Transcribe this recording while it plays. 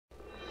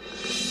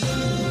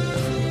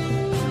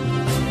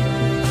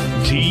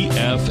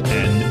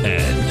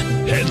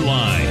TFNN.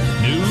 Headline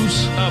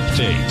News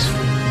Update.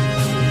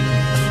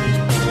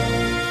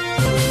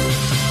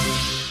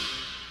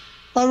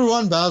 Hi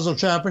everyone, Basil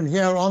Chapman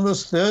here on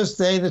this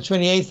Thursday, the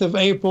 28th of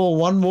April.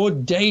 One more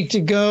day to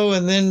go,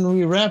 and then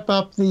we wrap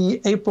up the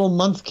April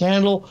month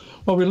candle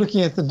while we're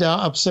looking at the Dow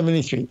up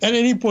 73. At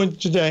any point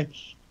today,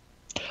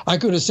 I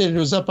could have said it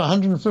was up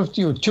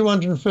 150 or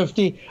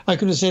 250. I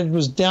could have said it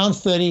was down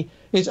 30.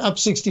 It's up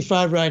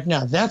 65 right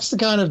now. That's the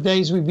kind of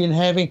days we've been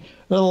having,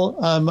 little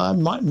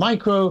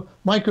micro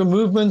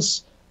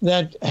movements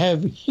that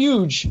have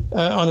huge,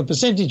 on a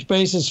percentage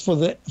basis for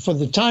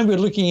the time we're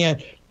looking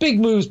at,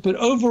 big moves. But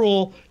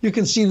overall, you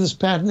can see this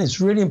pattern.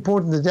 It's really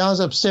important. The Dow's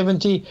up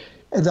 70.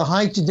 The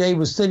high today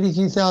was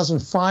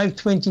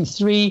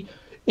 33,523.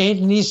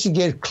 It needs to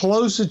get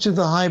closer to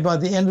the high by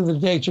the end of the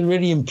day to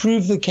really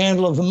improve the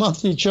candle of the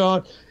monthly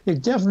chart.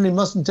 It definitely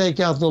mustn't take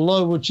out the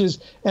low, which is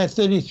at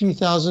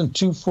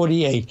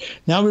 33,248.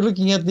 Now we're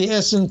looking at the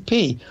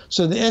S&P.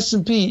 So the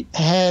S&P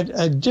had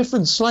a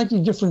slightly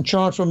different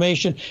chart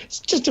formation.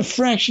 It's just a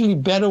fractionally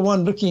better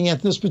one looking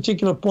at this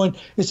particular point.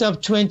 It's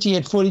up 20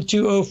 at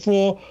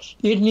 42.04.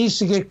 It needs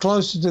to get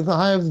closer to the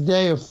high of the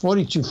day of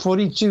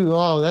 42.42.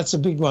 Oh, that's a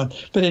big one.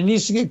 But it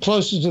needs to get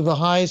closer to the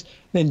highs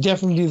than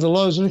definitely the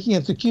lows. Looking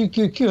at the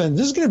QQQ, and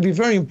this is going to be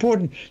very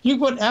important.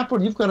 You've got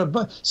Apple, you've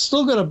got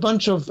still got a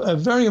bunch of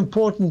very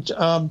important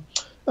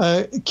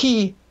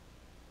key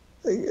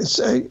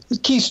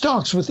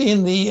stocks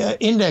within the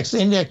index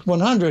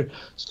 100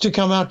 to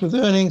come out with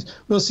earnings.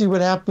 We'll see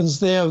what happens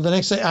there. The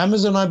next day,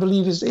 Amazon, I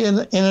believe, is in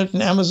it,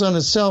 and Amazon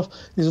itself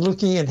is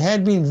looking. It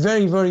had been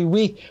very, very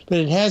weak, but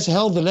it has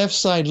held the left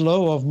side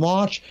low of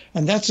March,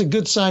 and that's a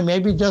good sign.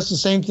 Maybe it does the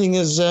same thing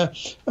as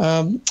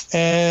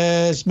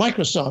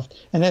Microsoft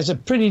and has a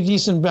pretty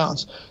decent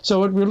bounce. So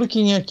what we're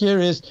looking at here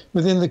is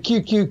within the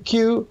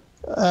QQQ,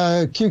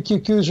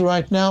 QQQs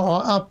right now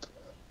are up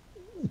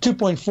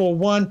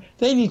 2.41.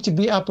 They need to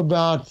be up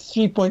about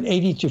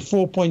 3.80 to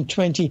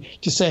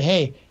 4.20 to say,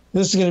 hey,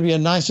 this is going to be a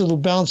nice little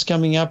bounce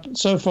coming up.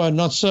 So far,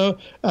 not so.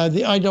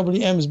 The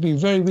IWM has been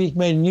very weak,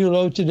 made a new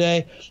low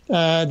today.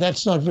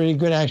 That's not very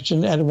good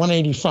action at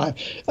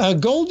 185.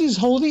 Gold is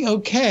holding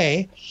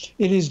okay.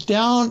 It is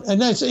down,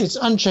 and it's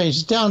unchanged.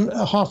 It's down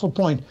half a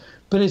point.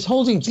 But it's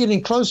holding, it's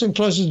getting closer and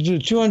closer to the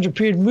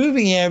 200-period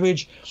moving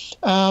average.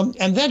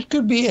 And that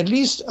could be at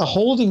least a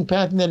holding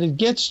pattern that it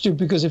gets to,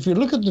 because if you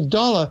look at the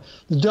dollar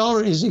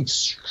is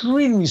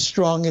extremely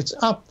strong. It's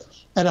up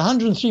at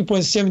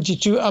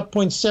 103.72, up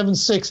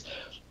 0.76.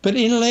 But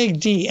in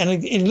leg D, and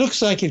it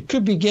looks like it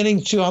could be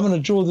getting to, I'm going to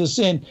draw this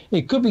in,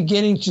 it could be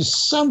getting to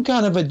some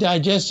kind of a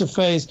digestive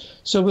phase.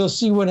 So we'll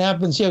see what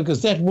happens here,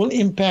 because that will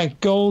impact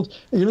gold.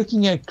 You're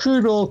looking at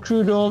crude oil.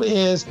 Crude oil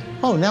is,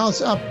 now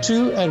it's up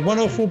to at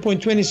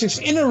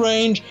 104.26 in a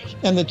range.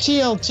 And the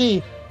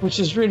TLT, which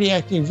is really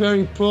acting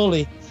very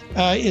poorly,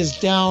 is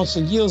down,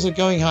 so yields are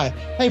going high.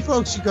 Hey,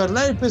 folks, you've got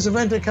Larry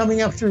Pesavento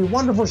coming up through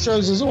wonderful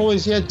shows as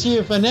always here at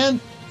TFNN.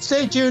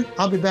 Stay tuned.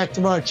 I'll be back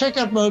tomorrow. Check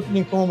out my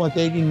opening call, my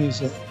daily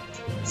newsletter.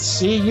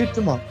 See you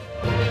tomorrow.